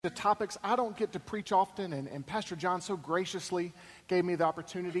The topics I don't get to preach often, and Pastor John so graciously gave me the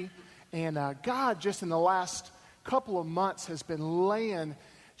opportunity. And God, just in the last couple of months, has been laying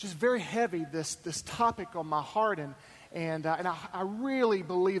just very heavy this topic on my heart, and I really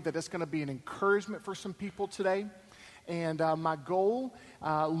believe that it's going to be an encouragement for some people today. And my goal,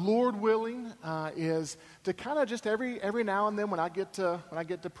 Lord willing, is to kind of just every now and then when I get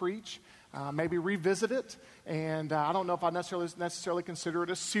to preach, maybe revisit it. And I don't know if I necessarily consider it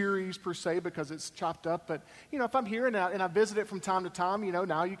a series per se because it's chopped up. But if I'm here and I visit it from time to time,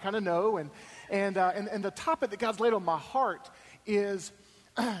 now you kind of know. And the topic that God's laid on my heart is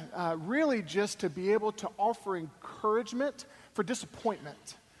really just to be able to offer encouragement for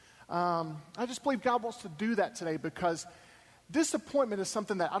disappointment. I just believe God wants to do that today because disappointment is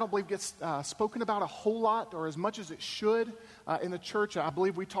something that I don't believe gets spoken about a whole lot or as much as it should in the church. I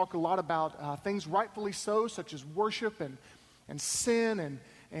believe we talk a lot about things rightfully so, such as worship and sin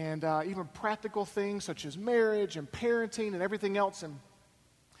and even practical things such as marriage and parenting and everything else. And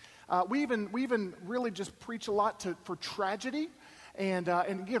we even really just preach a lot for tragedy and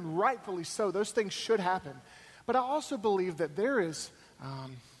again, rightfully so. Those things should happen. But I also believe that there is...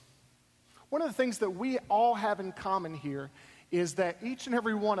 one of the things that we all have in common here is that each and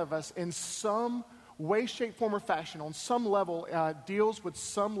every one of us in some way, shape, form, or fashion, on some level, deals with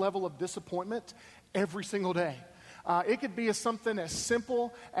some level of disappointment every single day. It could be something as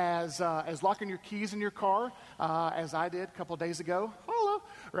simple as locking your keys in your car, as I did a couple of days ago. Hello,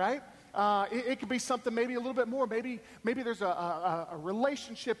 right? It could be something maybe a little bit more. Maybe there's a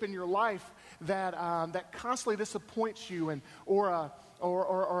relationship in your life that constantly disappoints you, or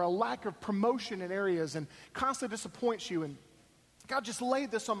a lack of promotion in areas and constantly disappoints you. And God just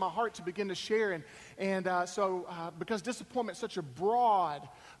laid this on my heart to begin to share. So because disappointment is such a broad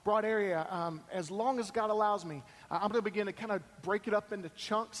area, as long as God allows me, I'm going to begin to kind of break it up into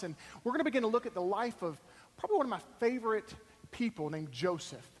chunks. And we're going to begin to look at the life of probably one of my favorite people named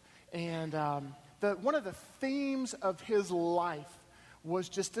Joseph. And one of the themes of his life was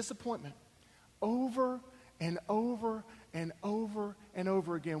just disappointment over and over and over and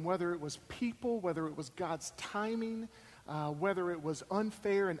over again, whether it was people, whether it was God's timing, whether it was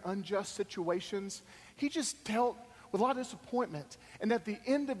unfair and unjust situations. He just dealt with a lot of disappointment. And at the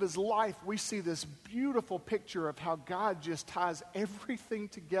end of his life, we see this beautiful picture of how God just ties everything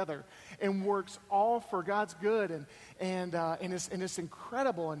together and works all for God's good. And it's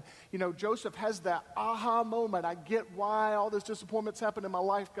incredible. And, Joseph has that aha moment. I get why all this disappointment's happened in my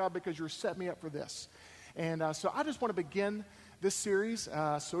life, God, because you're setting me up for this. And so I just want to begin this series,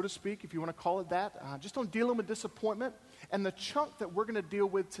 so to speak, if you want to call it that, just on dealing with disappointment. And the chunk that we're going to deal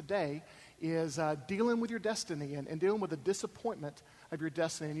with today is dealing with your destiny and dealing with the disappointment of your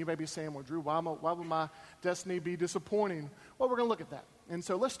destiny. And you may be saying, well, Drew, why would my destiny be disappointing? Well, we're going to look at that. And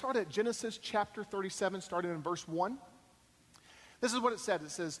so let's start at Genesis chapter 37, starting in verse 1. This is what it said.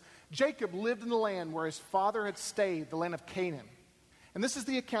 It says, Jacob lived in the land where his father had stayed, the land of Canaan. And this is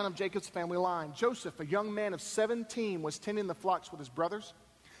the account of Jacob's family line. Joseph, a young man of 17, was tending the flocks with his brothers,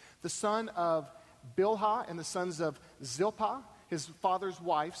 the son of Bilhah and the sons of Zilpah, his father's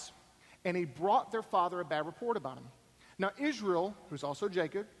wives, and he brought their father a bad report about him. Now Israel, who's also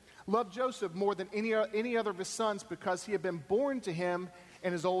Jacob, loved Joseph more than any other of his sons because he had been born to him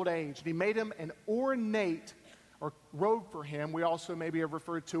in his old age. And he made him an ornate or robe for him. We also maybe have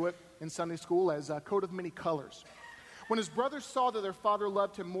referred to it in Sunday school as a coat of many colors. When his brothers saw that their father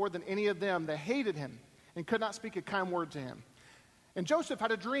loved him more than any of them, they hated him and could not speak a kind word to him. And Joseph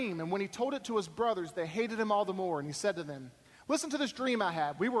had a dream, and when he told it to his brothers, they hated him all the more. And he said to them, listen to this dream I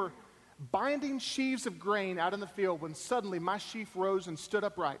had. We were binding sheaves of grain out in the field when suddenly my sheaf rose and stood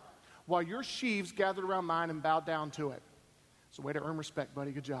upright, while your sheaves gathered around mine and bowed down to it. It's a way to earn respect,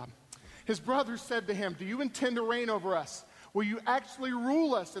 buddy. Good job. His brothers said to him, do you intend to reign over us? Will you actually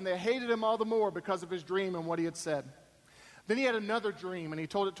rule us? And they hated him all the more because of his dream and what he had said. Then he had another dream, and he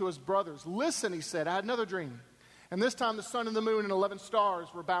told it to his brothers. Listen, he said, I had another dream. And this time the sun and the moon and 11 stars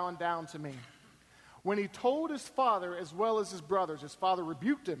were bowing down to me. When he told his father as well as his brothers, his father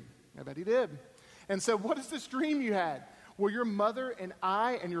rebuked him. I bet he did. And said, what is this dream you had? Will your mother and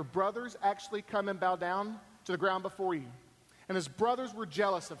I and your brothers actually come and bow down to the ground before you? And his brothers were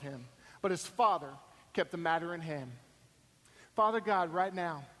jealous of him, but his father kept the matter in hand. Father God, right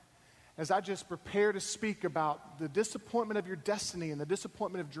now, as I just prepare to speak about the disappointment of your destiny and the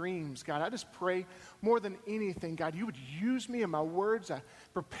disappointment of dreams, God, I just pray more than anything, God, you would use me in my words. I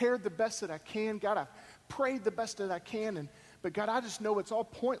prepared the best that I can. God, I prayed the best that I can. But God, I just know it's all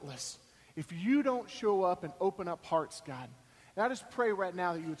pointless if you don't show up and open up hearts, God. And I just pray right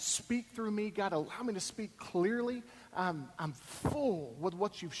now that you would speak through me. God, allow me to speak clearly. I'm full with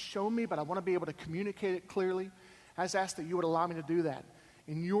what you've shown me, but I want to be able to communicate it clearly. I just ask that you would allow me to do that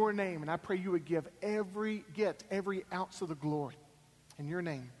in your name, and I pray you would get every ounce of the glory. In your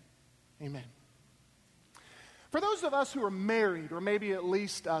name, amen. For those of us who are married, or maybe at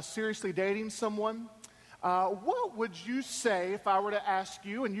least seriously dating someone, what would you say if I were to ask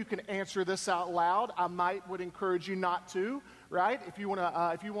you, and you can answer this out loud? I would encourage you not to, right? If you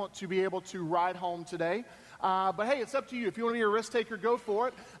want to be able to ride home today. But hey, it's up to you. If you want to be a risk taker, go for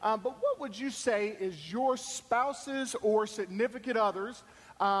it. But what would you say is your spouse's or significant other's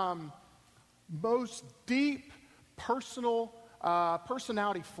most deep personality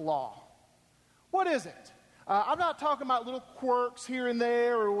flaw? What is it? I'm not talking about little quirks here and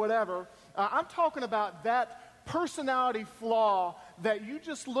there or whatever. I'm talking about that personality flaw that you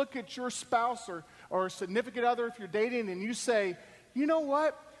just look at your spouse or significant other if you're dating and you say, you know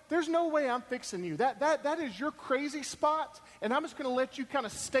what? There's no way I'm fixing you. That is your crazy spot, and I'm just going to let you kind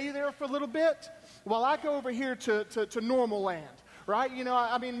of stay there for a little bit while I go over here to normal land. Right? You know,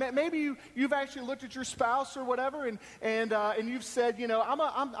 I mean, maybe you've actually looked at your spouse or whatever, and you've said, you know,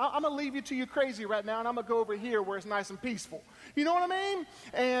 I'm gonna leave you to your crazy right now, and I'm gonna go over here where it's nice and peaceful. You know what I mean?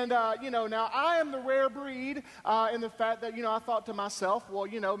 And you know, now I am the rare breed in the fact that, you know, I thought to myself, well,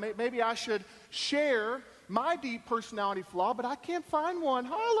 you know, maybe I should share my deep personality flaw, but I can't find one.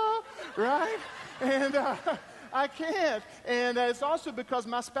 Holla, right? And I can't. And it's also because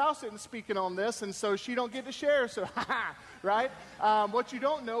my spouse isn't speaking on this, and so she don't get to share. So, right? What you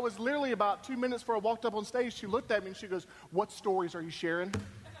don't know is literally about 2 minutes before I walked up on stage, she looked at me and she goes, "What stories are you sharing?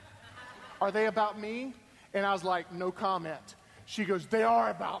 Are they about me?" And I was like, "No comment." She goes, "They are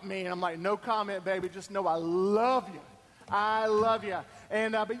about me." And I'm like, "No comment, baby. Just know I love you. I love you."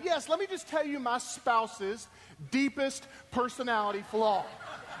 And but yes, let me just tell you my spouse's deepest personality flaw.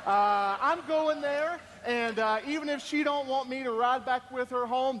 I'm going there, and even if she don't want me to ride back with her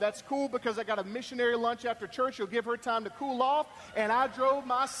home, that's cool because I got a missionary lunch after church. It'll give her time to cool off, and I drove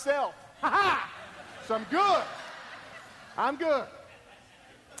myself. Ha-ha! So I'm good.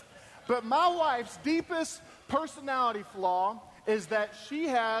 But my wife's deepest personality flaw is that she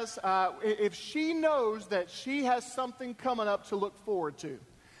has, if she knows that she has something coming up to look forward to,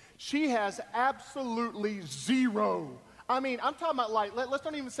 she has absolutely zero. I mean, I'm talking about like, let's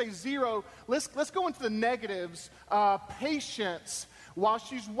not even say zero. Let's go into the negatives. Patience while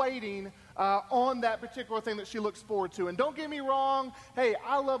she's waiting on that particular thing that she looks forward to. And don't get me wrong, hey,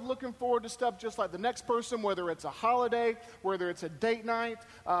 I love looking forward to stuff just like the next person, whether it's a holiday, whether it's a date night,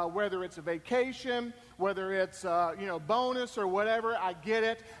 whether it's a vacation, whether it's, bonus or whatever. I get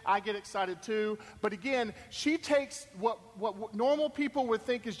it. I get excited too. But again, she takes what normal people would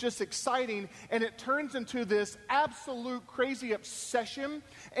think is just exciting, and it turns into this absolute crazy obsession,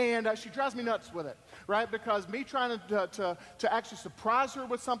 and she drives me nuts with it, right? Because me trying to actually surprise her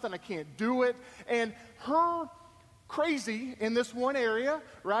with something, I can't do it. And her crazy in this one area,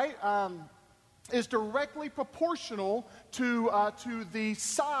 right, is directly proportional to the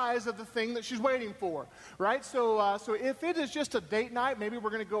size of the thing that she's waiting for, right? So if it is just a date night, maybe we're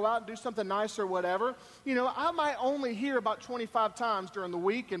going to go out and do something nice or whatever, you know, I might only hear about 25 times during the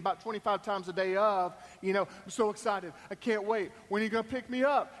week and about 25 times a day of, you know, I'm so excited. I can't wait. When are you going to pick me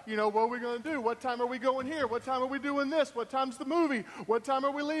up? You know, what are we going to do? What time are we going here? What time are we doing this? What time's the movie? What time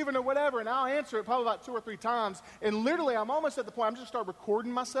are we leaving or whatever? And I'll answer it probably about 2 or 3 times. And literally, I'm almost at the point, I'm just start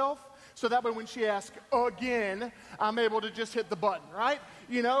recording myself. So that way when she asks again, I'm able to just hit the button, right?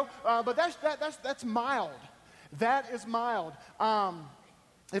 You know, but that's mild. That is mild.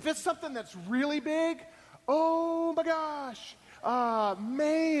 If it's something that's really big, oh my gosh,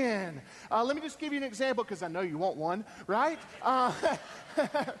 man. Let me just give you an example because I know you want one, right?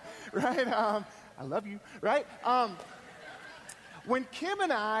 Right? I love you, right? When Kim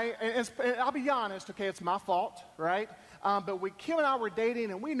and I, and I'll be honest, okay, it's my fault, right? But when Kim and I were dating,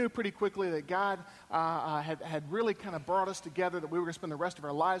 and we knew pretty quickly that God had really kind of brought us together, that we were going to spend the rest of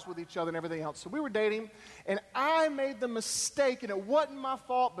our lives with each other and everything else. So we were dating, and I made the mistake, and it wasn't my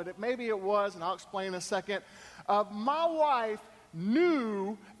fault, but maybe it was, and I'll explain in a second. My wife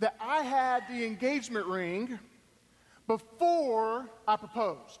knew that I had the engagement ring before I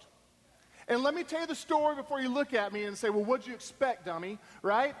proposed. And let me tell you the story before you look at me and say, well, what'd you expect, dummy,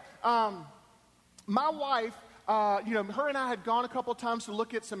 right? My wife, her and I had gone a couple of times to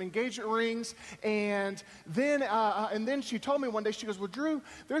look at some engagement rings, and then she told me one day, she goes, well, Drew,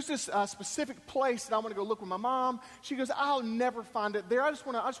 there's this specific place that I want to go look with my mom. She goes, I'll never find it there. I just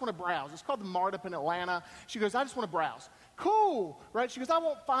want to browse. It's called the Mart up in Atlanta. She goes, I just want to browse. Cool, right? She goes, I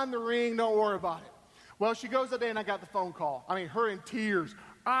won't find the ring. Don't worry about it. Well, she goes that day, and I got the phone call. I mean, her in tears.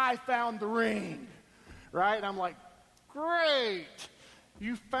 I found the ring, right? And I'm like, Great.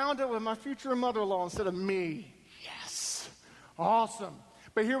 You found it with my future mother-in-law instead of me. Yes. Awesome.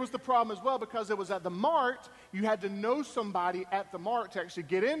 But here was the problem as well, because it was at the mart. You had to know somebody at the mart to actually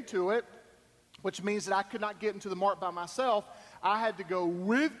get into it, which means that I could not get into the mart by myself. I had to go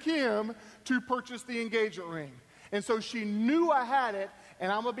with Kim to purchase the engagement ring. And so she knew I had it,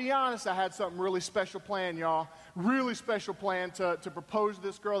 and I'm going to be honest, I had something really special planned, y'all. Really special plan to propose to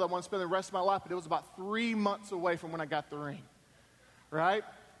this girl that I want to spend the rest of my life, but it was about 3 months away from when I got the ring. Right?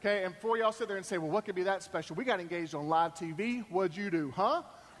 Okay, and before y'all sit there and say, well, what could be that special? We got engaged on live TV. What'd you do, huh?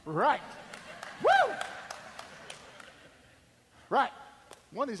 Right. Woo! Right.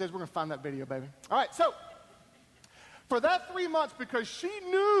 One of these days, we're going to find that video, baby. All right, so for that 3 months, because she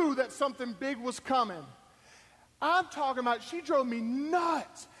knew that something big was coming, I'm talking about she drove me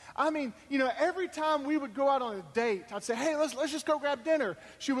nuts. I mean, you know, every time we would go out on a date, I'd say, hey, let's just go grab dinner.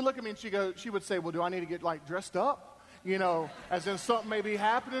 She would look at me and she would say, well, do I need to get, like, dressed up? You know, as in something may be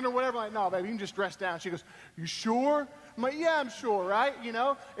happening or whatever. I'm like, no, baby, you can just dress down. She goes, you sure? I'm like, yeah, I'm sure, right? You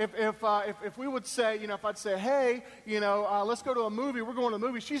know, if we would say, you know, if I'd say, hey, you know, let's go to a movie. We're going to a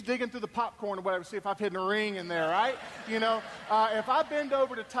movie. She's digging through the popcorn or whatever, see if I've hidden a ring in there, right? You know, if I bend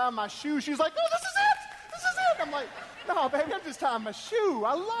over to tie my shoe, she's like, oh, this is it. This is it. I'm like, no, baby, I'm just tying my shoe.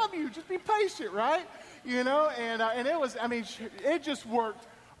 I love you. Just be patient, right? You know, and it was, I mean, it just worked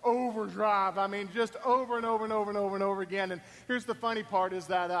overdrive. I mean, just over and over and over and over and over again. And here's the funny part is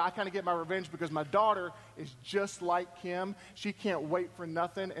that I kind of get my revenge because my daughter is just like Kim. She can't wait for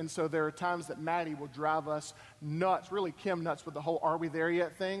nothing. And so there are times that Maddie will drive us nuts, really Kim nuts with the whole are we there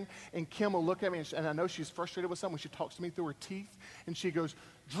yet thing. And Kim will look at me and I know she's frustrated with something. She talks to me through her teeth and she goes,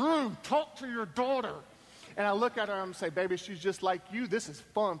 Drew, talk to your daughter. And I look at her and I say, baby, she's just like you. This is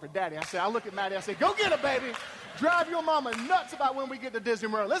fun for daddy. I look at Maddie. I say, go get her, baby. Drive your mama nuts about when we get to Disney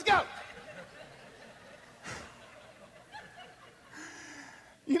World. Let's go.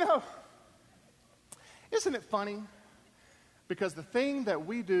 You know, isn't it funny? Because the thing that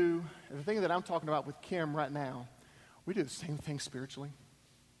we do, and the thing that I'm talking about with Kim right now, we do the same thing spiritually.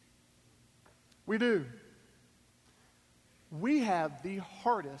 We do. We have the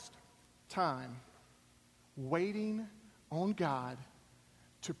hardest time waiting on God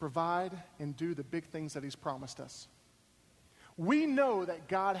to provide and do the big things that He's promised us. We know that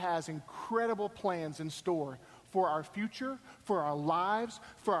God has incredible plans in store for our future, for our lives,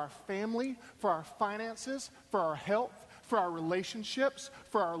 for our family, for our finances, for our health, for our relationships,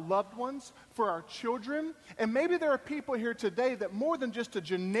 for our loved ones, for our children. And maybe there are people here today that more than just a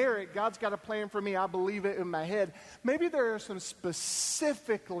generic, God's got a plan for me, I believe it in my head. Maybe there are some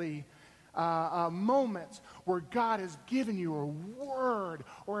specifically moments where God has given you a word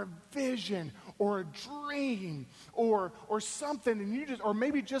or a vision or a dream or something, and you just, or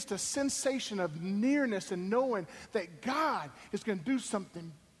maybe just a sensation of nearness and knowing that God is going to do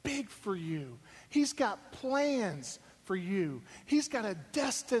something big for you. He's got plans for you. He's got a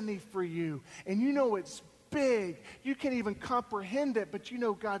destiny for you, and you know it's big. You can't even comprehend it, but you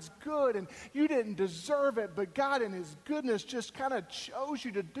know God's good and you didn't deserve it, but God in His goodness just kind of chose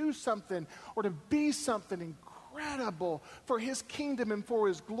you to do something or to be something incredible for His kingdom and for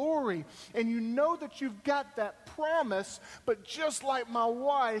His glory. And you know that you've got that promise, but just like my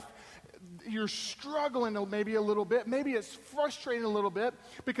wife, you're struggling maybe a little bit. Maybe it's frustrating a little bit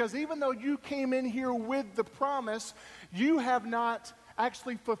because even though you came in here with the promise, you have not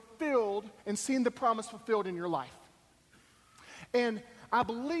actually fulfilled and seen the promise fulfilled in your life. And I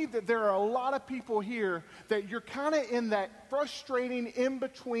believe that there are a lot of people here that you're kind of in that frustrating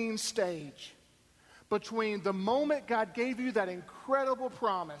in-between stage between the moment God gave you that incredible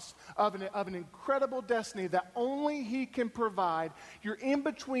promise of an incredible destiny that only He can provide. You're in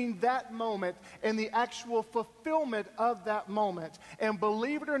between that moment and the actual fulfillment of that moment. And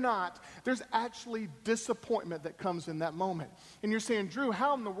believe it or not, there's actually disappointment that comes in that moment. And you're saying, Drew,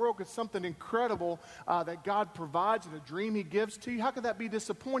 how in the world could something incredible that God provides and a dream He gives to you, how could that be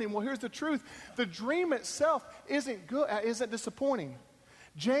disappointing? Well, here's the truth. The dream itself isn't disappointing.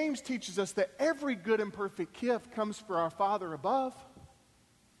 James teaches us that every good and perfect gift comes from our Father above.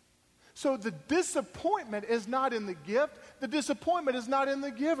 So the disappointment is not in the gift. The disappointment is not in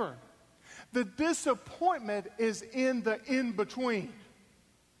the giver. The disappointment is in the in-between.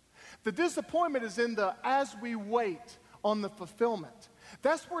 The disappointment is in the as we wait on the fulfillment.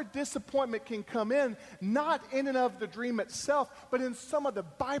 That's where disappointment can come in, not in and of the dream itself, but in some of the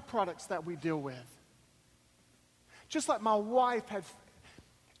byproducts that we deal with. Just like my wife had,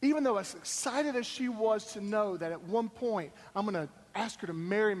 even though as excited as she was to know that at one point I'm going to ask her to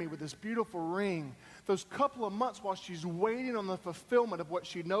marry me with this beautiful ring, those couple of months while she's waiting on the fulfillment of what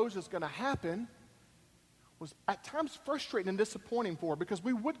she knows is going to happen was at times frustrating and disappointing for her because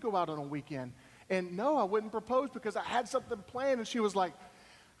we would go out on a weekend. And no, I wouldn't propose because I had something planned. And she was like,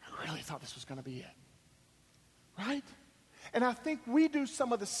 I really thought this was going to be it. Right? And I think we do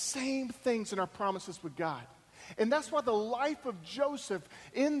some of the same things in our promises with God. And that's why the life of Joseph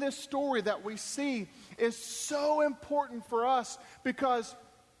in this story that we see is so important for us, because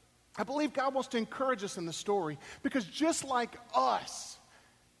I believe God wants to encourage us in the story. Because just like us,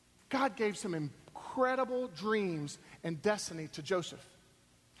 God gave some incredible dreams and destiny to Joseph.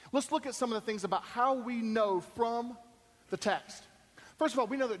 Let's look at some of the things about how we know from the text. First of all,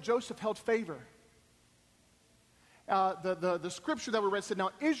 we know that Joseph held favor. The scripture that we read said,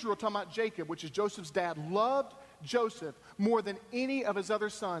 now Israel, talking about Jacob, which is Joseph's dad, loved Joseph more than any of his other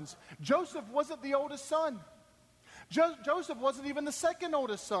sons. Joseph wasn't the oldest son. Joseph wasn't even the second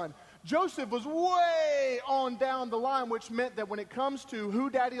oldest son. Joseph was way on down the line, which meant that when it comes to who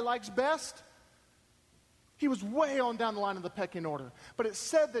daddy likes best, he was way on down the line of the pecking order. But it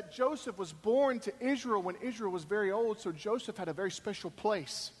said that Joseph was born to Israel when Israel was very old, so Joseph had a very special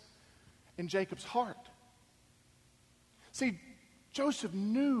place in Jacob's heart. See, Joseph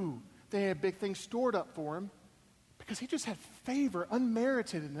knew they had big things stored up for him because he just had favor,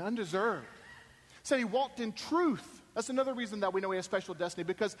 unmerited and undeserved. Said he walked in truth. That's another reason that we know he has special destiny,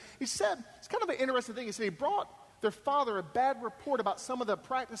 because he said, it's kind of an interesting thing. He said he brought their father a bad report about some of the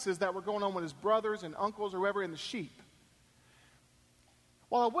practices that were going on with his brothers and uncles or whoever in the sheep.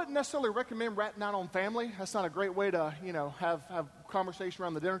 While I wouldn't necessarily recommend ratting out on family, that's not a great way to, have conversation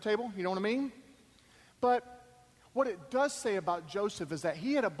around the dinner table, you know what I mean? But what it does say about Joseph is that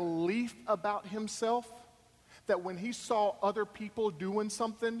he had a belief about himself that when he saw other people doing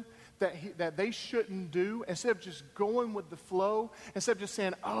something that they shouldn't do, instead of just going with the flow, instead of just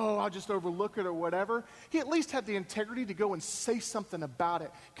saying, oh, I'll just overlook it or whatever, he at least had the integrity to go and say something about it.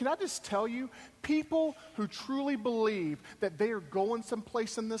 Can I just tell you, people who truly believe that they are going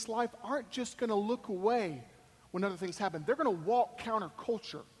someplace in this life aren't just going to look away when other things happen. They're going to walk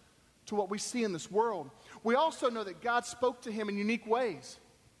counterculture to what we see in this world. We also know that God spoke to him in unique ways.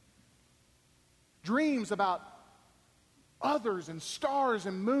 Dreams about others and stars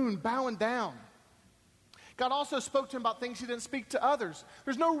and moon bowing down. God also spoke to him about things he didn't speak to others.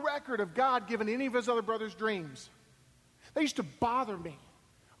 There's no record of God giving any of his other brothers dreams. They used to bother me.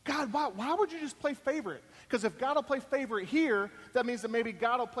 God, why would you just play favorite? Because if God will play favorite here, that means that maybe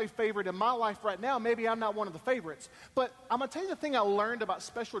God will play favorite in my life right now. Maybe I'm not one of the favorites. But I'm going to tell you the thing I learned about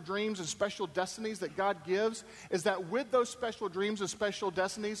special dreams and special destinies that God gives is that with those special dreams and special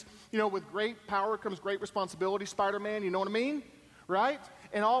destinies, with great power comes great responsibility, Spider-Man, you know what I mean? Right?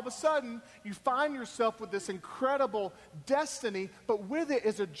 And all of a sudden, you find yourself with this incredible destiny, but with it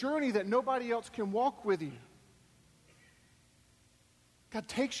is a journey that nobody else can walk with you. God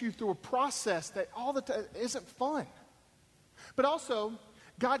takes you through a process that all the time isn't fun. But also,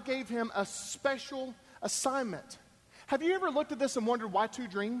 God gave him a special assignment. Have you ever looked at this and wondered why 2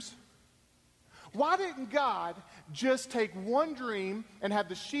 dreams? Why didn't God just take one dream and have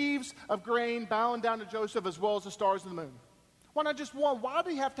the sheaves of grain bowing down to Joseph as well as the stars and the moon? Why not just one? Why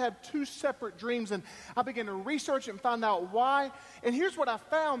do you have to have 2 separate dreams? And I began to research it and find out why. And here's what I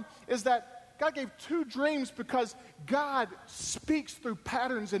found is that God gave 2 dreams because God speaks through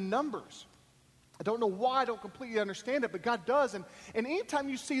patterns and numbers. I don't know why, I don't completely understand it, but God does. And anytime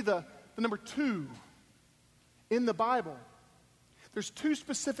you see the number 2 in the Bible, there's 2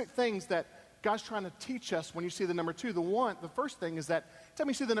 specific things that God's trying to teach us when you see the number 2. The first thing is that anytime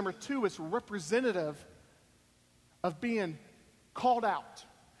you see the number 2, it's representative of being called out.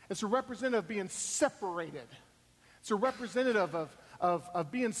 It's a representative of being separated. It's a representative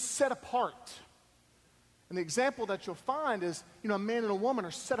of being set apart. And the example that you'll find is, a man and a woman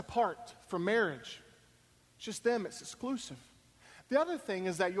are set apart from marriage. It's just them, it's exclusive. The other thing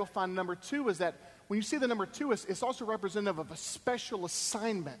is that you'll find number 2 is that when you see the number 2, it's also representative of a special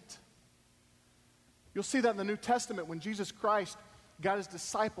assignment. You'll see that in the New Testament when Jesus Christ got his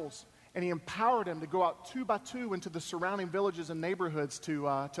disciples and he empowered them to go out 2 by 2 into the surrounding villages and neighborhoods to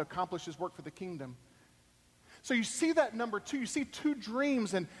accomplish his work for the kingdom. So you see that number 2, you see 2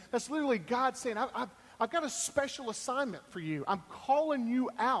 dreams, and that's literally God saying, I've got a special assignment for you. I'm calling you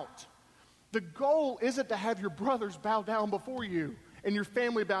out. The goal isn't to have your brothers bow down before you and your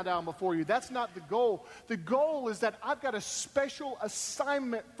family bow down before you. That's not the goal. The goal is that I've got a special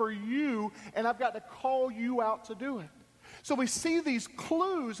assignment for you, and I've got to call you out to do it. So we see these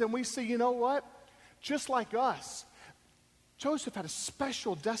clues, and we see, you know what? Just like us, Joseph had a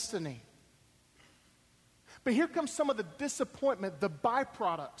special destiny. But here comes some of the disappointment, the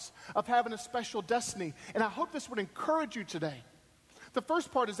byproducts of having a special destiny. And I hope this would encourage you today. The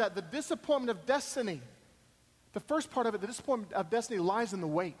first part is that the disappointment of destiny The first part of it, the disappointment of destiny, lies in the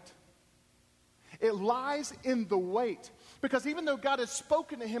wait. It lies in the wait. Because even though God had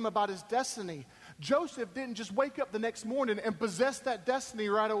spoken to him about his destiny, Joseph didn't just wake up the next morning and possess that destiny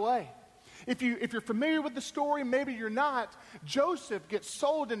right away. If you're familiar with the story, maybe you're not, Joseph gets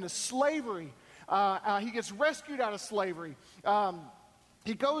sold into slavery. He gets rescued out of slavery.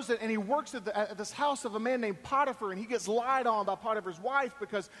 He goes and he works at this house of a man named Potiphar, and he gets lied on by Potiphar's wife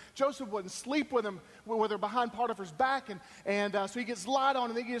because Joseph wouldn't sleep with her behind Potiphar's back, and so he gets lied on,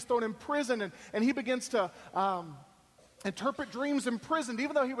 and then he gets thrown in prison, and he begins to interpret dreams in prison.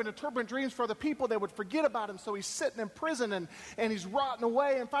 Even though he would interpret dreams for other people, they would forget about him. So he's sitting in prison and he's rotting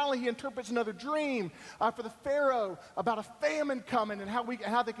away. And finally he interprets another dream for the Pharaoh about a famine coming and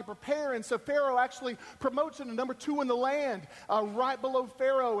how they can prepare. And so Pharaoh actually promotes him to number 2 in the land, right below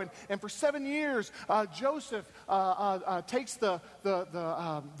Pharaoh. And for 7 years, Joseph takes the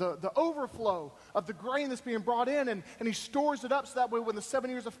overflow of the grain that's being brought in, and he stores it up so that way when the 7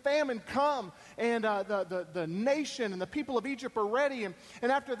 years of famine come and the nation and the people of Egypt are ready. And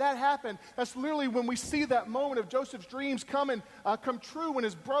after that happened, that's literally when we see that moment of Joseph's dreams come true, when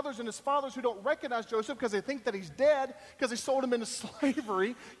his brothers and his fathers, who don't recognize Joseph because they think that he's dead because they sold him into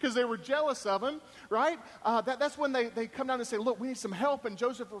slavery because they were jealous of him, right? That's when they come down and say, look, we need some help. And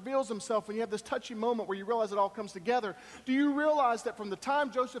Joseph reveals himself, and you have this touchy moment where you realize it all comes together. Do you realize that from the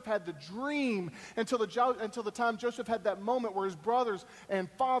time Joseph had the dream until the time Joseph had that moment where his brothers and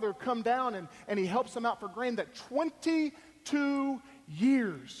father come down and he helps them out for grain, that 22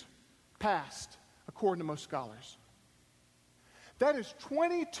 years passed, according to most scholars? That is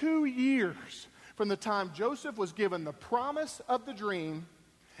 22 years from the time Joseph was given the promise of the dream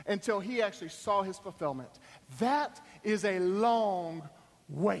until he actually saw his fulfillment. That is a long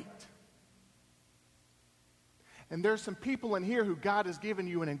wait. And there's some people in here who God has given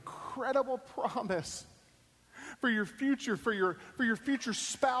you an incredible promise for your future, for your future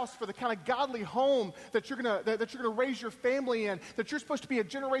spouse, for the kind of godly home that you're gonna raise your family in, that you're supposed to be a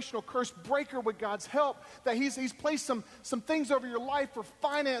generational curse breaker with God's help, that He's placed some things over your life for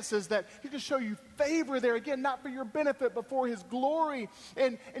finances, that He can show you favor there, again, not for your benefit, but for His glory.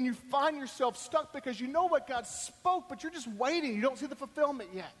 And you find yourself stuck because you know what God spoke, but you're just waiting. You don't see the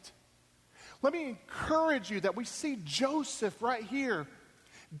fulfillment yet. Let me encourage you that we see Joseph right here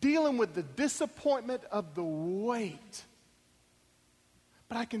dealing with the disappointment of the wait.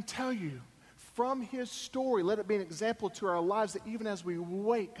 But I can tell you, from his story, let it be an example to our lives that even as we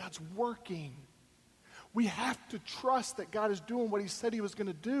wait, God's working. We have to trust that God is doing what He said He was going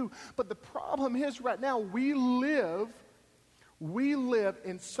to do. But the problem is right now, we live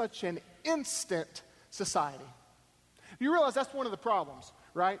in such an instant society. You realize that's one of the problems,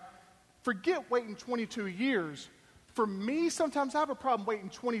 right? Forget waiting 22 years. For me, sometimes I have a problem waiting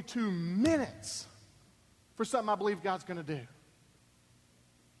 22 minutes for something I believe God's going to do.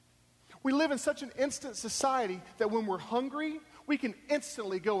 We live in such an instant society that when we're hungry, we can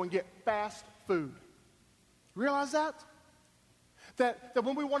instantly go and get fast food. Realize that? That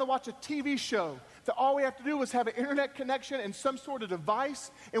when we want to watch a TV show, that all we have to do is have an internet connection and some sort of device,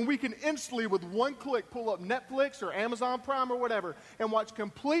 and we can instantly, with one click, pull up Netflix or Amazon Prime or whatever and watch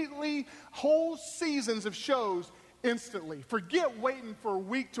completely whole seasons of shows instantly. Forget waiting for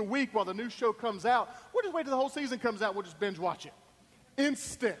week to week while the new show comes out. We'll just wait till the whole season comes out. We'll just binge watch it.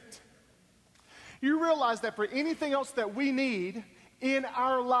 Instant. You realize that for anything else that we need in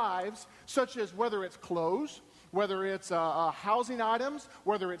our lives, such as whether it's clothes, whether it's housing items,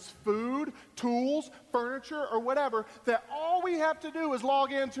 whether it's food, tools, furniture, or whatever, that all we have to do is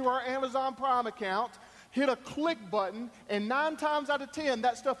log into our Amazon Prime account, hit a click button, and 9 times out of 10,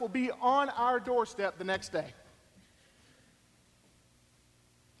 that stuff will be on our doorstep the next day.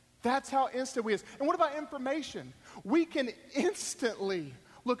 That's how instant we is. And what about information? We can instantly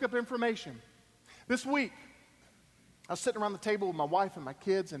look up information. This week, I was sitting around the table with my wife and my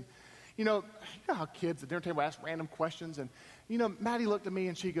kids, and you know how kids at dinner table ask random questions, and Maddie looked at me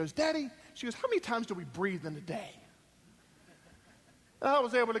and she goes, Daddy, how many times do we breathe in a day? And I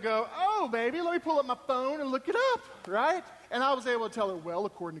was able to go, oh, baby, let me pull up my phone and look it up, right? And I was able to tell her, well,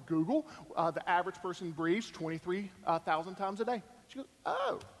 according to Google, the average person breathes 23,000 times a day. She goes,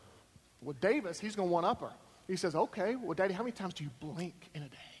 oh. Well, Davis, he's going to one-up her. He says, okay, well, Daddy, how many times do you blink in a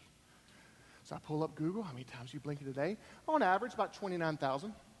day? So I pull up Google, how many times do you blink in a day? On average, about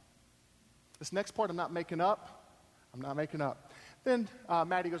 29,000. This next part I'm not making up. Then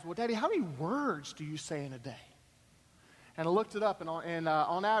Maddie goes, well, Daddy, how many words do you say in a day? And I looked it up, and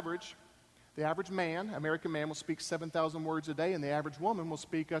on average, the average man, American man, will speak 7,000 words a day, and the average woman will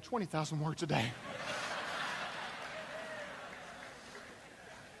speak 20,000 words a day.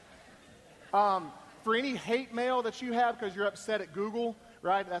 for any hate mail that you have because you're upset at Google,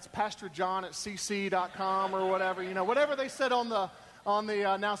 right? That's pastorjohn@cc.com or whatever. Whatever they said on the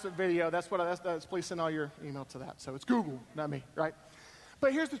announcement video, that's please send all your email to that. So it's Google, not me, right?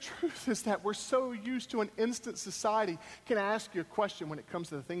 But here's the truth is that we're so used to an instant society. Can I ask you a question when it comes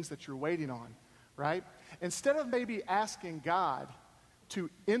to the things that you're waiting on, right? Instead of maybe asking God to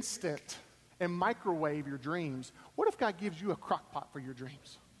instant and microwave your dreams, what if God gives you a crock pot for your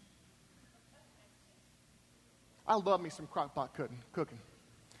dreams? I love me some crock pot cooking.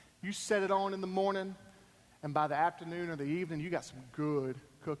 You set it on in the morning, and by the afternoon or the evening, you got some good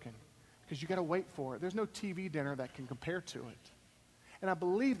cooking because you got to wait for it. There's no TV dinner that can compare to it. And I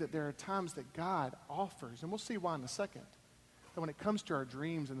believe that there are times that God offers, and we'll see why in a second, that when it comes to our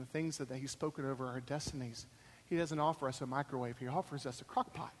dreams and the things that He's spoken over our destinies, He doesn't offer us a microwave. He offers us a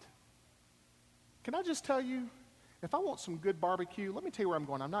crock pot. Can I just tell you, if I want some good barbecue, let me tell you where I'm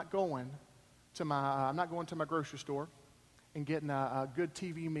going. I'm not going to my grocery store and getting a good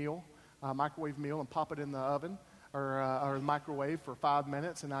TV meal, a microwave meal, and pop it in the oven or the microwave for 5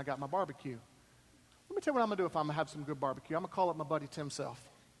 minutes, and I got my barbecue. Let me tell you what I'm going to do if I'm going to have some good barbecue. I'm going to call up my buddy Tim Self.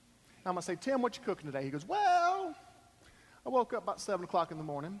 I'm going to say, Tim, what you cooking today? He goes, well, I woke up about 7 o'clock in the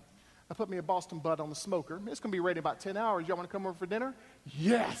morning. I put me a Boston Butt on the smoker. It's going to be ready in about 10 hours. Y'all want to come over for dinner?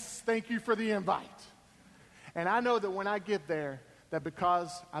 Yes, thank you for the invite. And I know that when I get there, that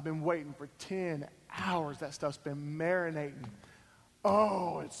because I've been waiting for 10 hours, that stuff's been marinating.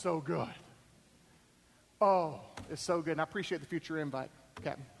 Oh, it's so good. Oh, it's so good. And I appreciate the future invite,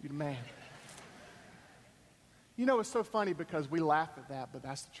 Captain. You're the man. It's so funny because we laugh at that, but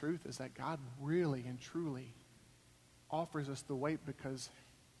that's the truth, is that God really and truly offers us the wait because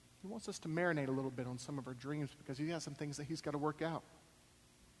He wants us to marinate a little bit on some of our dreams because He has some things that He's got to work out.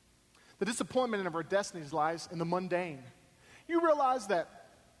 The disappointment of our destinies lies in the mundane. You realize that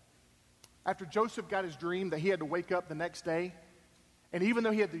after Joseph got his dream that he had to wake up the next day, and even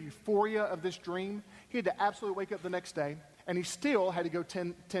though he had the euphoria of this dream, he had to absolutely wake up the next day, and he still had to go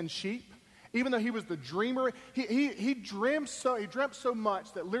tend sheep. Even though he was the dreamer, he dreamt so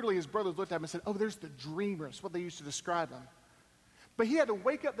much that literally his brothers looked at him and said, oh, there's the dreamer. That's what they used to describe him. But he had to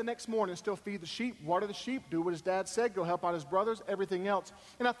wake up the next morning and still feed the sheep, water the sheep, do what his dad said, go help out his brothers, everything else.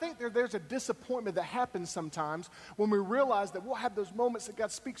 And I think there's a disappointment that happens sometimes when we realize that we'll have those moments that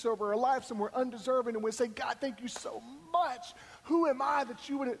God speaks over our lives and we're undeserving and we say, God, thank you so much. Who am I that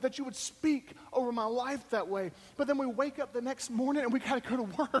you would speak over my life that way? But then we wake up the next morning and we got to go to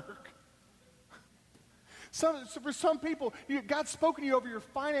work. For some people, God's spoken to you over your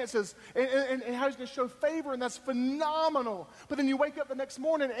finances and how He's going to show favor, and that's phenomenal. But then you wake up the next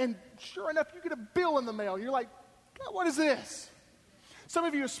morning, and sure enough, you get a bill in the mail. You're like, God, what is this? Some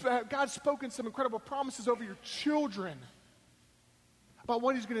of you, God's spoken some incredible promises over your children about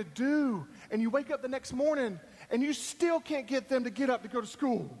what He's going to do. And you wake up the next morning, and you still can't get them to get up to go to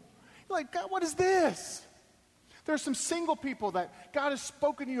school. You're like, God, what is this? There are some single people that God has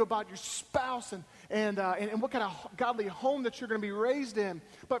spoken to you about your spouse and what kind of godly home that you're going to be raised in.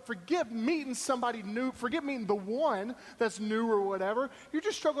 But forget meeting somebody new. Forget meeting the one that's new or whatever. You're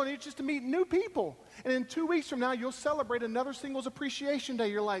just struggling just to meet new people. And in 2 weeks from now, you'll celebrate another Singles Appreciation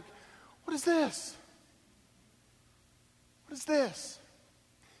Day. You're like, what is this? What is this?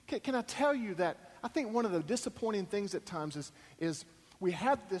 Can I tell you that I think one of the disappointing things at times is we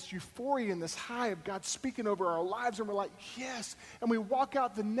have this euphoria and this high of God speaking over our lives, and we're like, yes. And we walk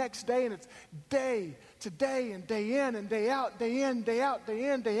out the next day, and it's day to day and day in and day out, day in, day out,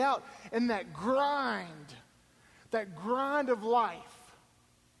 day in, day out. And that grind of life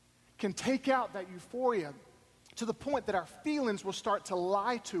can take out that euphoria to the point that our feelings will start to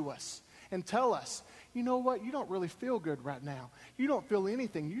lie to us and tell us, you know what, you don't really feel good right now. You don't feel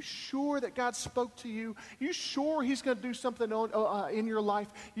anything. You sure that God spoke to you? You sure He's going to do something in your life?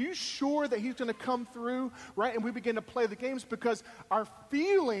 You sure that He's going to come through, right? And we begin to play the games because our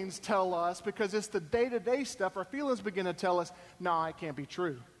feelings tell us, because it's the day-to-day stuff, our feelings begin to tell us, no, it can't be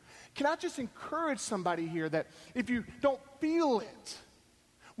true. Can I just encourage somebody here that if you don't feel it,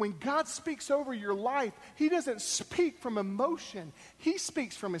 when God speaks over your life, He doesn't speak from emotion. He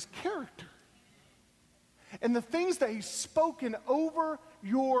speaks from His character. And the things that He's spoken over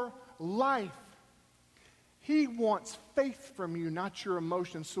your life, He wants faith from you, not your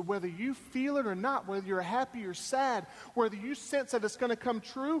emotions. So whether you feel it or not, whether you're happy or sad, whether you sense that it's going to come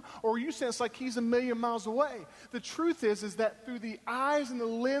true or you sense like He's a million miles away, the truth is that through the eyes and the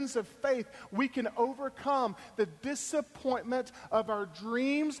lens of faith, we can overcome the disappointment of our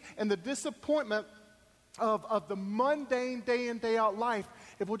dreams and the disappointment of the mundane day in, day out life.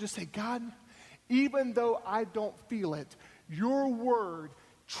 If we'll just say, God, even though I don't feel it, your word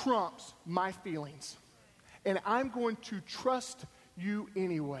trumps my feelings. And I'm going to trust you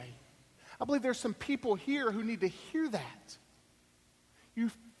anyway. I believe there's some people here who need to hear that.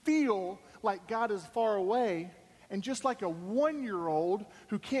 You feel like God is far away, and just like a 1-year-old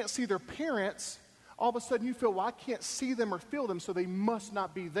who can't see their parents, all of a sudden you feel, well, I can't see them or feel them, so they must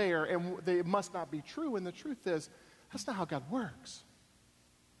not be there, and they must not be true. And the truth is, that's not how God works.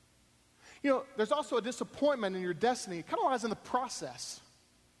 You know, there's also a disappointment in your destiny. It kind of lies in the process.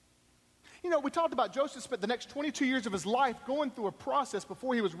 You know, we talked about Joseph spent the next 22 years of his life going through a process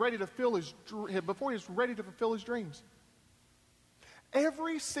before he was ready to fulfill his dreams.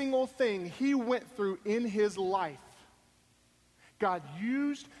 Every single thing he went through in his life, God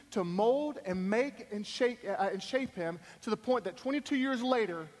used to mold and make and shape him to the point that 22 years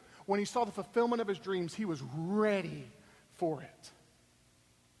later, when he saw the fulfillment of his dreams, he was ready for it.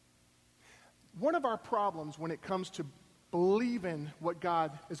 One of our problems when it comes to believing what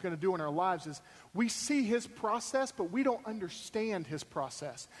God is going to do in our lives is we see his process, but we don't understand his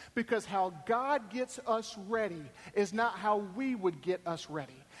process. Because how God gets us ready is not how we would get us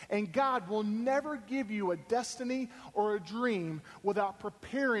ready. And God will never give you a destiny or a dream without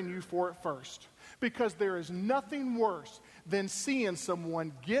preparing you for it first. Because there is nothing worse than seeing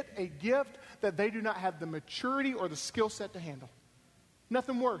someone get a gift that they do not have the maturity or the skill set to handle.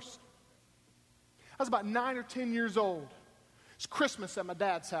 Nothing worse. I was about 9 or 10 years old. It's Christmas at my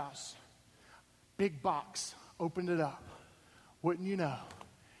dad's house. Big box. Opened it up. Wouldn't you know,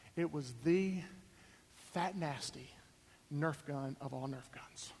 it was the fat, nasty Nerf gun of all Nerf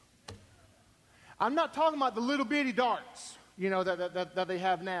guns. I'm not talking about the little bitty darts, you know, that they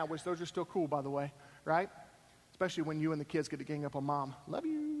have now, which those are still cool, by the way, right? Especially when you and the kids get to gang up on mom. Love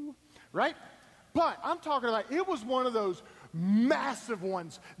you, right? But I'm talking about, it was one of those massive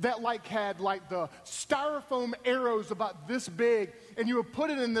ones that had the styrofoam arrows about this big, and you would put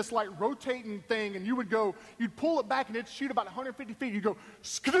it in this rotating thing, and you'd pull it back and it'd shoot about 150 feet. You'd go,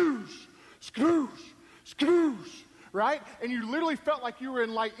 skadoosh, skadoosh, skadoosh, right? And you literally felt like you were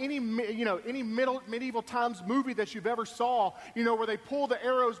in any medieval times movie that you've ever saw, where they pull the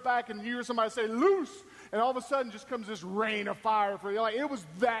arrows back and you hear somebody say, loose, and all of a sudden just comes this rain of fire for you. It was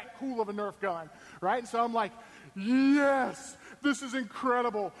that cool of a Nerf gun, right? And so I'm like, yes, this is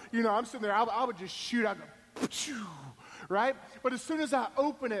incredible. I'm sitting there, I would just shoot out, right? But as soon as I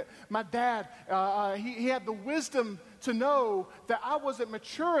open it, my dad, he had the wisdom to know that I wasn't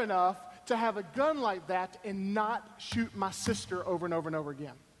mature enough to have a gun like that and not shoot my sister over and over and over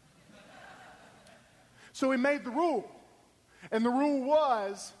again. So he made the rule. And the rule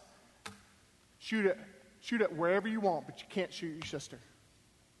was, shoot it wherever you want, but you can't shoot your sister.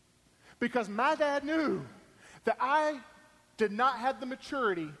 Because my dad knew that I did not have the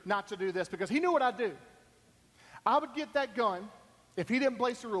maturity not to do this, because he knew what I'd do. I would get that gun. If he didn't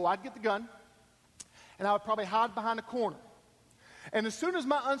place the rule, I'd get the gun, and I would probably hide behind a corner. And as soon as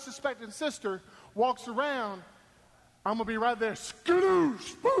my unsuspecting sister walks around, I'm going to be right there,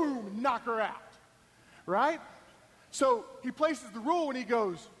 skadoosh, boom, knock her out, right? So he places the rule and he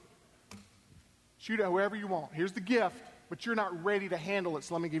goes, shoot it whoever you want. Here's the gift, but you're not ready to handle it,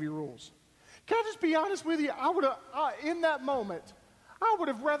 so let me give you rules. Can I just be honest with you? In that moment, I would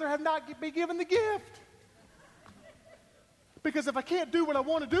have rather have not been given the gift. Because if I can't do what I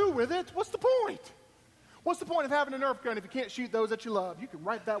want to do with it, what's the point? What's the point of having a Nerf gun if you can't shoot those that you love? You can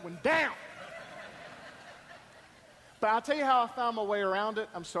write that one down. But I'll tell you how I found my way around it.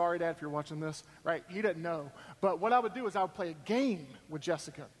 I'm sorry, Dad, if you're watching this. Right? He doesn't know. But what I would do is I would play a game with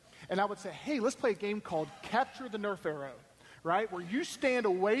Jessica. And I would say, hey, let's play a game called Capture the Nerf Arrow. Right? Where you stand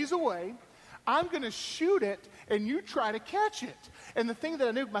a ways away. I'm going to shoot it, and you try to catch it. And the thing that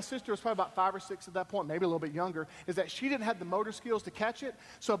I knew, my sister was probably about 5 or 6 at that point, maybe a little bit younger, is that she didn't have the motor skills to catch it.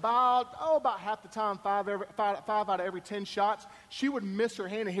 So about half the time, 5 out of every 10 shots, she would miss her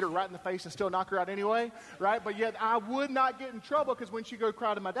hand and hit her right in the face and still knock her out anyway, right? But yet I would not get in trouble, because when she go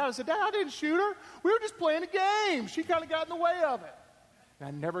cry to my dad, I said, Dad, I didn't shoot her. We were just playing a game. She kind of got in the way of it. And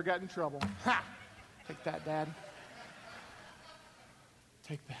I never got in trouble. Ha! Take that, Dad.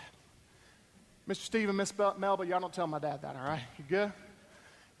 Take that. Mr. Steve and Miss Melba, y'all don't tell my dad that, all right? You good?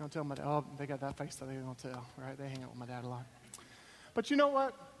 You don't tell my dad. Oh, they got that face that they don't tell, right? They hang out with my dad a lot. But you know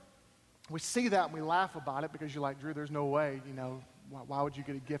what? We see that and we laugh about it, because you're like, Drew, there's no way, why would you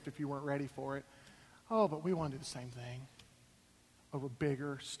get a gift if you weren't ready for it? Oh, but we want to do the same thing over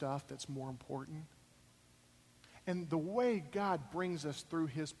bigger stuff that's more important. And the way God brings us through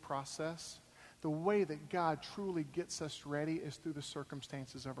his process, the way that God truly gets us ready, is through the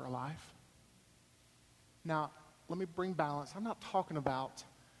circumstances of our life. Now, let me bring balance. I'm not talking about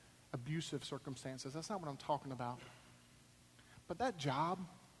abusive circumstances. That's not what I'm talking about. But that job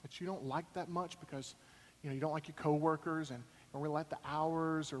that you don't like that much because, you don't like your coworkers and you don't really like the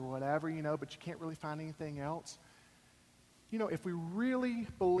hours or whatever, but you can't really find anything else. If we really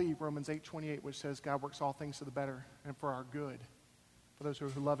believe Romans 8:28, which says God works all things to the better and for our good, for those who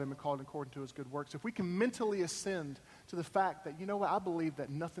love him and called according to his good works, if we can mentally ascend to the fact that, I believe that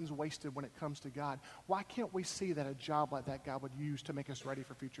nothing's wasted when it comes to God, why can't we see that a job like that God would use to make us ready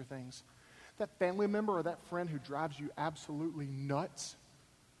for future things? That family member or that friend who drives you absolutely nuts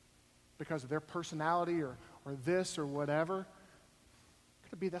because of their personality or this or whatever,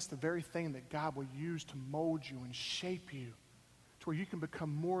 could it be that's the very thing that God will use to mold you and shape you to where you can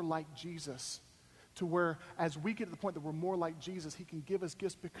become more like Jesus, to where as we get to the point that we're more like Jesus, he can give us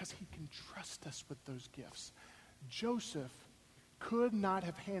gifts because he can trust us with those gifts. Joseph could not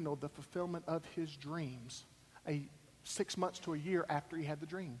have handled the fulfillment of his dreams 6 months to a year after he had the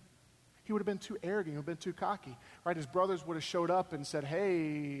dream. He would have been too arrogant. He would have been too cocky. Right? His brothers would have showed up and said,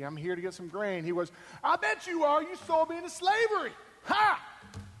 hey, I'm here to get some grain. He was, I bet you are. You sold me into slavery. Ha!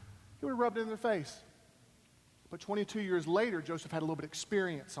 He would have rubbed it in their face. But 22 years later, Joseph had a little bit of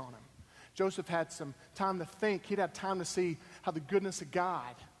experience on him. Joseph had some time to think. He'd had time to see how the goodness of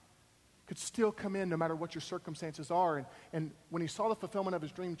God could still come in no matter what your circumstances are. And when he saw the fulfillment of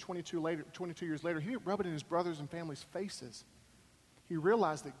his dream 22 years later, he didn't rub it in his brothers and family's faces. He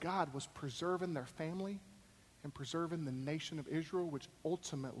realized that God was preserving their family and preserving the nation of Israel, which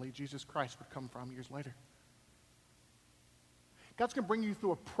ultimately Jesus Christ would come from years later. God's going to bring you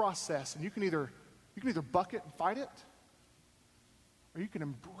through a process, and you can either buck it and fight it, or you can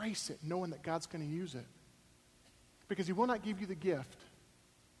embrace it knowing that God's going to use it. Because he will not give you the gift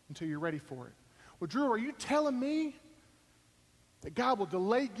until you're ready for it. Well, Drew, are you telling me that God will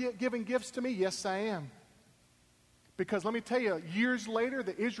delay giving gifts to me? Yes, I am. Because let me tell you, years later,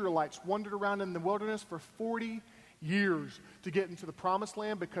 the Israelites wandered around in the wilderness for 40 years to get into the promised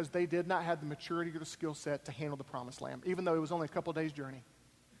land because they did not have the maturity or the skill set to handle the promised land, even though it was only a couple days' journey.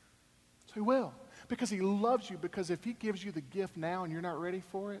 So he will. Because he loves you, because if he gives you the gift now and you're not ready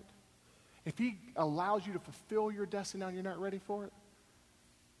for it, if he allows you to fulfill your destiny now and you're not ready for it,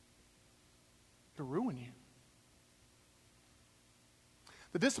 he'll ruin you.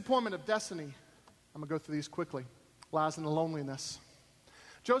 The disappointment of destiny, I'm going to go through these quickly, lies in the loneliness.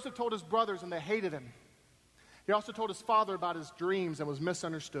 Joseph told his brothers and they hated him. He also told his father about his dreams and was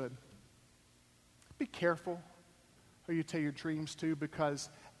misunderstood. Be careful who you tell your dreams to, because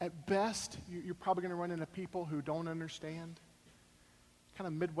at best, you're probably going to run into people who don't understand. Kind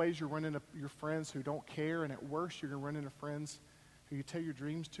of midways, you're running into your friends who don't care, and at worst, you're going to run into friends who you tell your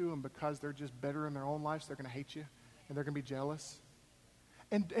dreams to, and because they're just better in their own lives, they're going to hate you, and they're going to be jealous.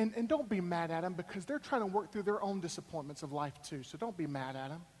 And don't be mad at them, because they're trying to work through their own disappointments of life too, so don't be mad at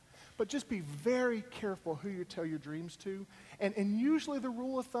them. But just be very careful who you tell your dreams to. And usually the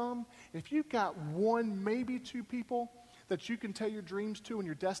rule of thumb, if you've got one, maybe two people that you can tell your dreams to and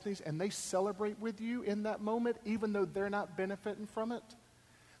your destinies, and they celebrate with you in that moment, even though they're not benefiting from it,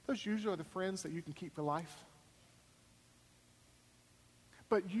 those usually are the friends that you can keep for life.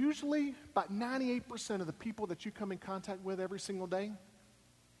 But usually, about 98% of the people that you come in contact with every single day,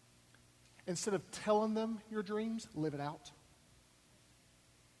 instead of telling them your dreams, live it out.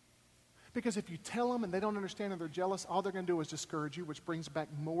 Because if you tell them and they don't understand and they're jealous, all they're going to do is discourage you, which brings back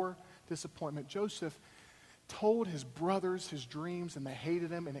more disappointment. Joseph told his brothers his dreams, and they hated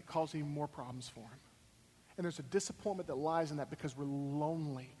him, and it caused even more problems for him. And there's a disappointment that lies in that because we're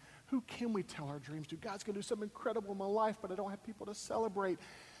lonely. Who can we tell our dreams to? God's going to do something incredible in my life, but I don't have people to celebrate.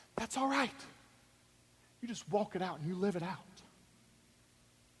 That's all right. You just walk it out and you live it out.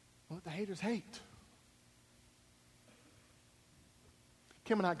 Don't let the haters hate.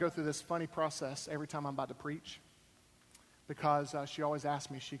 Kim and I go through this funny process every time I'm about to preach, because she always asks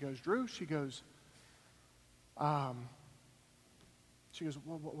me, she goes, Drew, what you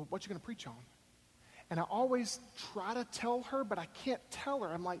going to preach on? And I always try to tell her, but I can't tell her.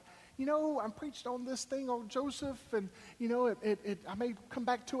 I'm like, I'm preaching on this thing on Joseph, and, I may come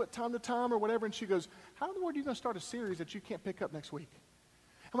back to it time to time or whatever. And she goes, how in the world are you going to start a series that you can't pick up next week?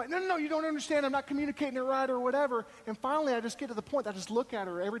 I'm like, no, you don't understand. I'm not communicating it right or whatever. And finally, I just get to the point. I just look at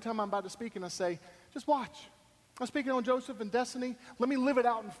her every time I'm about to speak, and I say, just watch. I'm speaking on Joseph and destiny. Let me live it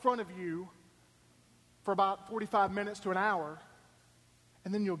out in front of you for about 45 minutes to an hour,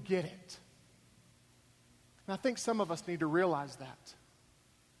 and then you'll get it. And I think some of us need to realize that.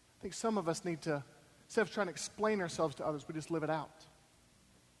 I think some of us need to, instead of trying to explain ourselves to others, we just live it out.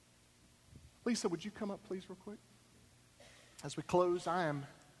 Lisa, would you come up, please, real quick? As we close, I am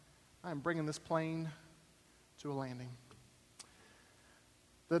bringing this plane to a landing.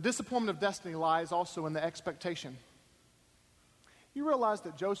 The disappointment of destiny lies also in the expectation. You realize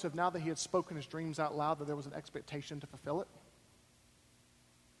that Joseph, now that he had spoken his dreams out loud, that there was an expectation to fulfill it?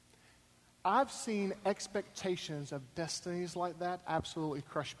 I've seen expectations of destinies like that absolutely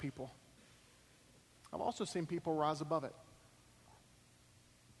crush people. I've also seen people rise above it.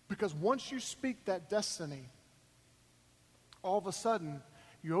 Because once you speak that destiny, all of a sudden,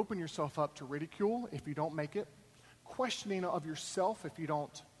 you open yourself up to ridicule if you don't make it, questioning of yourself if you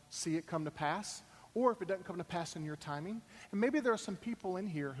don't see it come to pass, or if it doesn't come to pass in your timing. And maybe there are some people in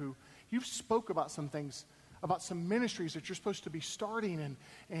here who you've spoke about some things, about some ministries that you're supposed to be starting,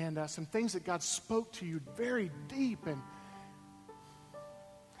 and some things that God spoke to you very deep. And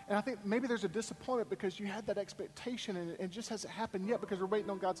I think maybe there's a disappointment because you had that expectation and it just hasn't happened yet because we're waiting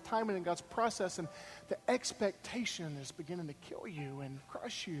on God's timing and God's process, and the expectation is beginning to kill you and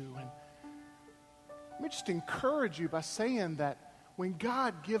crush you. And let me just encourage you by saying that when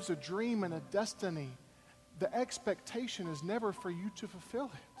God gives a dream and a destiny, the expectation is never for you to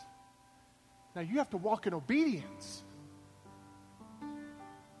fulfill it. Now, you have to walk in obedience.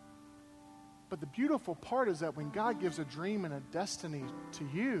 But the beautiful part is that when God gives a dream and a destiny to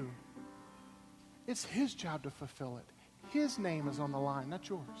you, it's His job to fulfill it. His name is on the line, not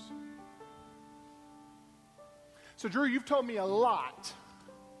yours. So, Drew, you've told me a lot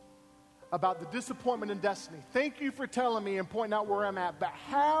about the disappointment in destiny. Thank you for telling me and pointing out where I'm at. But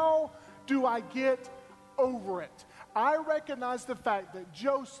how do I get over it? I recognize the fact that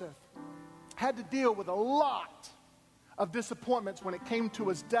Joseph had to deal with a lot of disappointments when it came to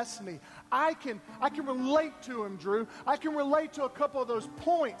his destiny. I can relate to him, Drew. I can relate to a couple of those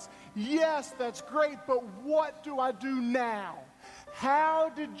points. Yes, that's great, but what do I do now? How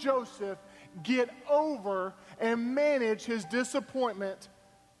did Joseph get over and manage his disappointment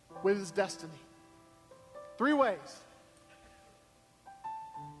with his destiny? 3 ways.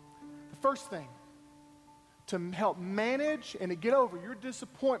 The first thing, to help manage and to get over your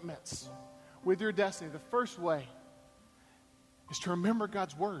disappointments with your destiny, the first way is to remember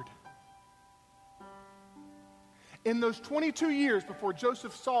God's word. In those 22 years before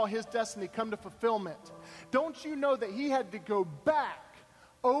Joseph saw his destiny come to fulfillment, don't you know that he had to go back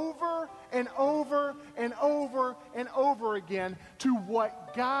over and over and over and over again to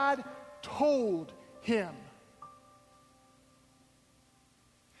what God told him?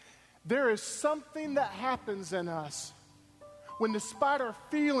 There is something that happens in us when, despite our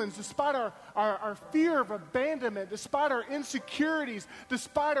feelings, despite our fear of abandonment, despite our insecurities,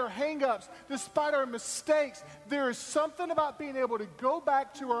 despite our hang-ups, despite our mistakes, there is something about being able to go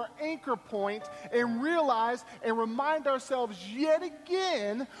back to our anchor point and realize and remind ourselves yet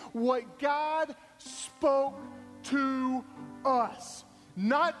again what God spoke to us.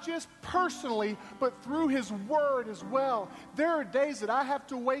 Not just personally, but through His Word as well. There are days that I have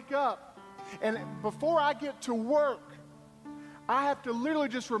to wake up, and before I get to work, I have to literally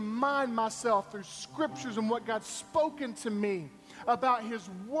just remind myself through scriptures and what God's spoken to me about His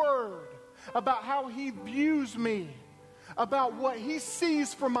Word, about how He views me, about what He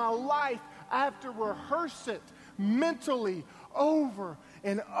sees for my life. I have to rehearse it mentally over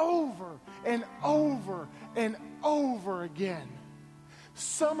and over and over and over again.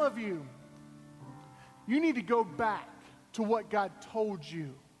 Some of you need to go back to what God told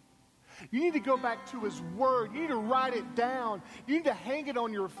you. You need to go back to His Word. You need to write it down. You need to hang it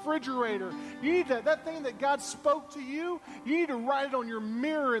on your refrigerator. You need to, that thing that God spoke to you, you need to write it on your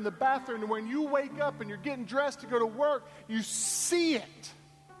mirror in the bathroom. And when you wake up and you're getting dressed to go to work, you see it.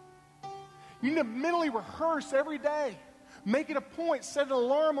 You need to mentally rehearse every day. Make it a point. Set an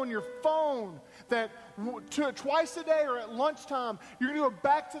alarm on your phone that twice a day or at lunchtime, you're going to go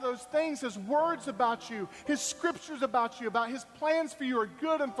back to those things, His words about you, His scriptures about you, about His plans for you are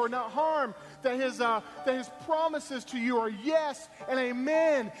good and for not harm, that His promises to you are yes and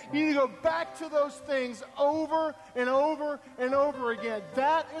amen. You need to go back to those things over and over and over again.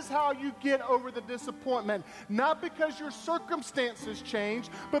 That is how you get over the disappointment. Not because your circumstances change,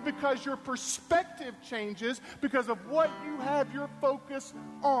 but because your perspective changes because of what you have your focus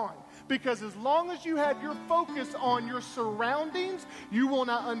on. Because as long as you have your focus on your surroundings, you will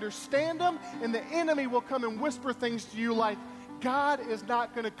not understand them, and the enemy will come and whisper things to you like, God is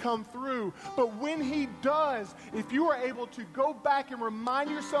not going to come through. But when He does, if you are able to go back and remind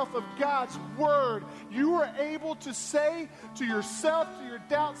yourself of God's Word, you are able to say to yourself, to your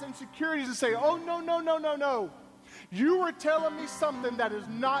doubts and insecurities, and say, oh, no, no, no, no, no. You are telling me something that is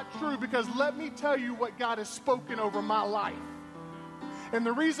not true, because let me tell you what God has spoken over my life. And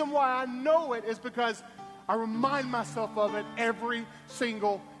the reason why I know it is because I remind myself of it every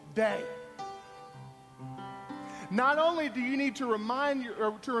single day. Not only do you need to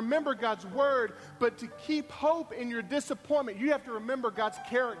remember God's word, but to keep hope in your disappointment, you have to remember God's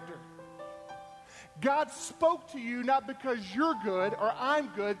character. God spoke to you not because you're good or I'm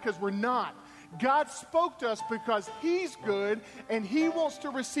good, because we're not. God spoke to us because He's good and He wants to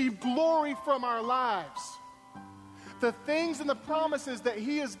receive glory from our lives. The things and the promises that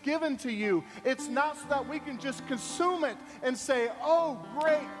He has given to you, it's not so that we can just consume it and say, oh,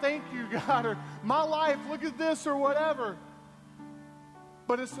 great, thank you, God, or my life, look at this, or whatever.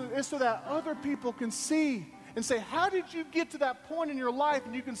 But it's so that other people can see and say, how did you get to that point in your life?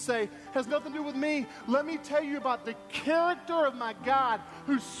 And you can say, has nothing to do with me. Let me tell you about the character of my God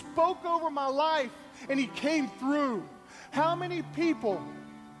who spoke over my life and He came through. How many people,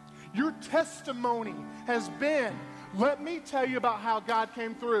 your testimony has been, let me tell you about how God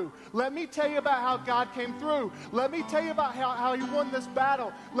came through. Let me tell you about how God came through. Let me tell you about how He won this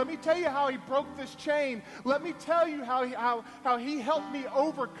battle. Let me tell you how He broke this chain. Let me tell you how He helped me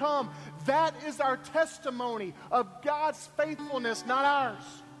overcome. That is our testimony of God's faithfulness, not ours.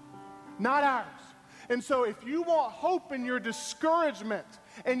 Not ours. And so if you want hope in your discouragement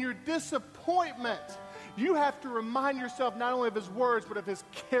and your disappointment, you have to remind yourself not only of His words, but of His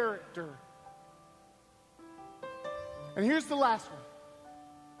character. And here's the last one.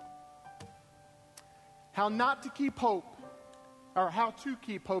 How not to keep hope, or how to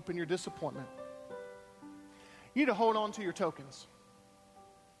keep hope in your disappointment. You need to hold on to your tokens.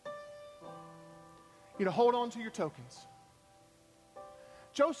 You need to hold on to your tokens.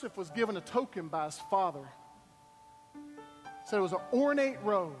 Joseph was given a token by his father. Said it was an ornate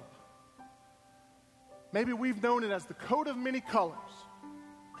robe. Maybe we've known it as the coat of many colors.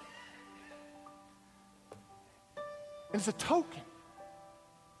 And it's a token.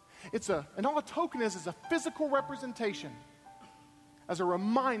 And all a token is a physical representation, as a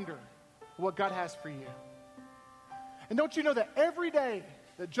reminder of what God has for you. And don't you know that every day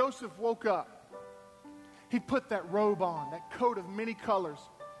that Joseph woke up, he'd put that robe on, that coat of many colors.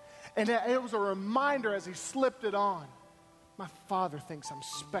 And it was a reminder as he slipped it on. My Father thinks I'm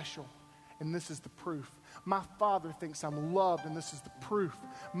special, and this is the proof. My Father thinks I'm loved, and this is the proof.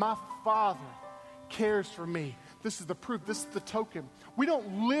 My Father cares for me. This is the proof. This is the token. We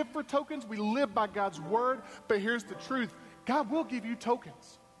don't live for tokens. We live by God's word. But here's the truth. God will give you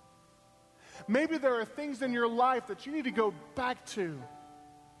tokens. Maybe there are things in your life that you need to go back to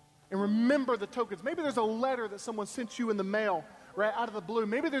and remember the tokens. Maybe there's a letter that someone sent you in the mail right out of the blue.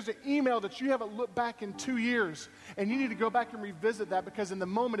 Maybe there's an email that you haven't looked back in 2 years, and you need to go back and revisit that because in the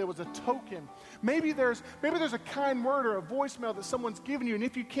moment it was a token. Maybe there's a kind word or a voicemail that someone's given you, and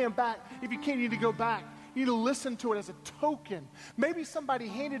if you can, you need to go back. You need to listen to it as a token. Maybe somebody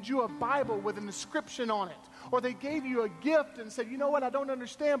handed you a Bible with an inscription on it, or they gave you a gift and said, you know what, I don't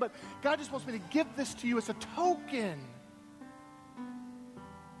understand, but God just wants me to give this to you as a token.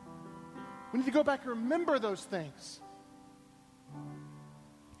 We need to go back and remember those things.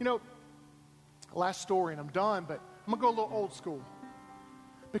 You know, last story, and I'm done, but I'm going to go a little old school.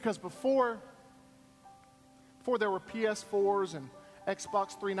 Because before there were PS4s and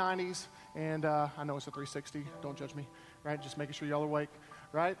Xbox 390s, and I know it's a 360, don't judge me, right? Just making sure y'all are awake,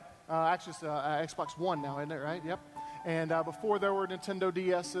 right? Actually, it's Xbox One now, isn't it, right? Yep. And before there were Nintendo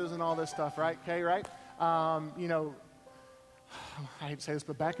DSs and all this stuff, right? Okay, right? You know, I hate to say this,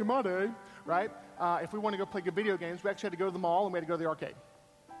 but back in my day, right? If we wanted to go play good video games, we actually had to go to the mall and we had to go to the arcade.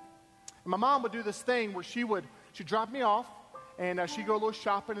 And my mom would do this thing where she'd drop me off, and she'd go a little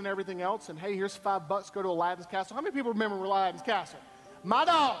shopping and everything else, and hey, here's $5, go to Aladdin's Castle. How many people remember Aladdin's Castle? My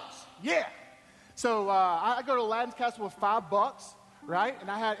dogs, yeah. So I go to Aladdin's Castle with $5, right?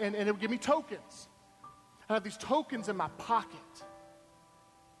 And it would give me tokens. I had these tokens in my pocket.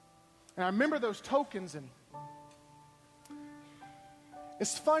 And I remember those tokens, and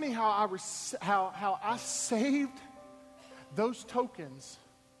it's funny how I saved those tokens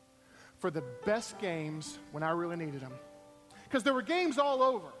for the best games when I really needed them. Because there were games all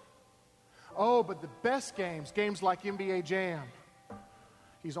over. Oh, but the best games like NBA Jam.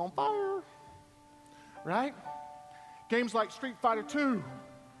 He's on fire, right? Games like Street Fighter 2,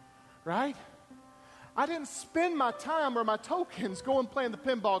 right? I didn't spend my time or my tokens going playing the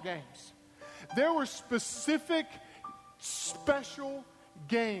pinball games. There were specific, special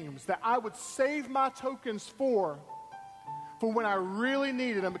games that I would save my tokens for when I really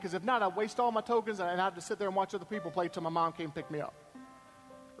needed them, because if not, I'd waste all my tokens and I'd have to sit there and watch other people play till my mom came and pick me up.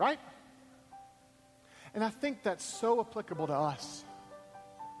 Right? And I think that's so applicable to us.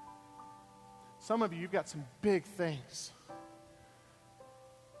 Some of you, you've got some big things.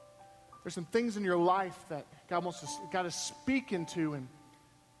 There's some things in your life that God is speaking to, and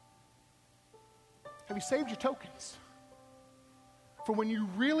Have you saved your tokens? For when you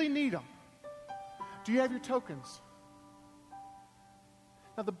really need them, do you have your tokens?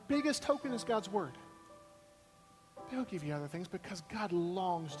 Now, the biggest token is God's Word. He'll give you other things because God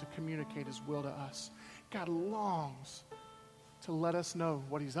longs to communicate His will to us. God longs to let us know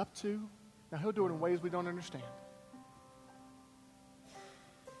what He's up to. Now, He'll do it in ways we don't understand.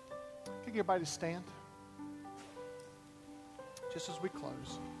 Can I get everybody to stand? Just as we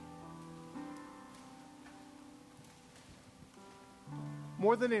close.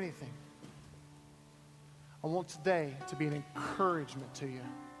 More than anything, I want today to be an encouragement to you.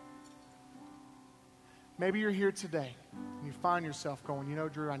 Maybe you're here today and you find yourself going, you know,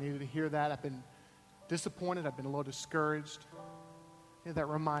 Drew, I needed to hear that. I've been disappointed. I've been a little discouraged. I need that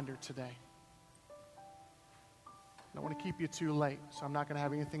reminder today. I don't want to keep you too late, so I'm not going to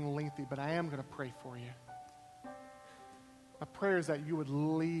have anything lengthy, but I am going to pray for you. My prayer is that you would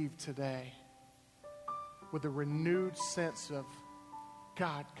leave today with a renewed sense of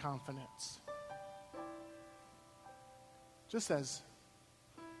God confidence. Just as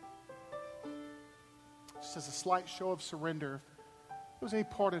a slight show of surrender, if there was any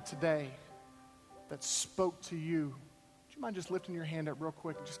part of today that spoke to you, would you mind just lifting your hand up real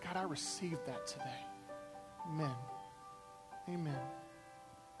quick and just, God, I received that today. Amen. Amen.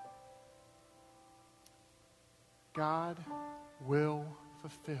 God will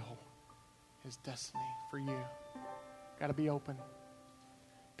fulfill His destiny for you. Got to be open.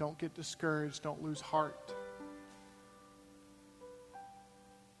 Don't get discouraged. Don't lose heart.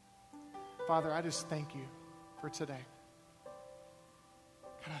 Father, I just thank you for today.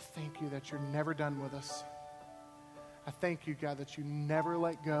 God, I thank you that you're never done with us. I thank you, God, that you never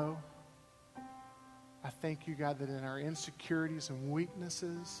let go. I thank you, God, that in our insecurities and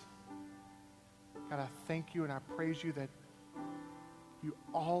weaknesses, God, I thank you and I praise you that you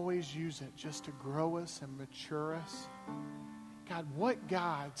always use it just to grow us and mature us. God, what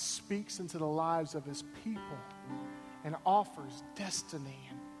God speaks into the lives of His people and offers destiny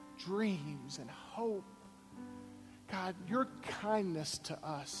and dreams and hope. God, your kindness to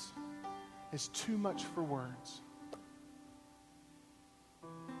us is too much for words.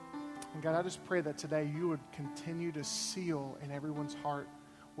 And God, I just pray that today you would continue to seal in everyone's heart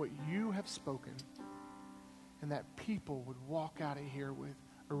what you have spoken, and that people would walk out of here with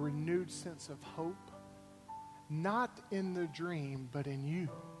a renewed sense of hope, not in the dream, but in you.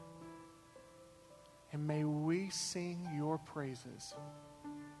 And may we sing your praises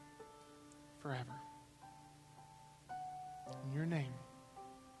forever. In your name,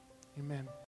 amen.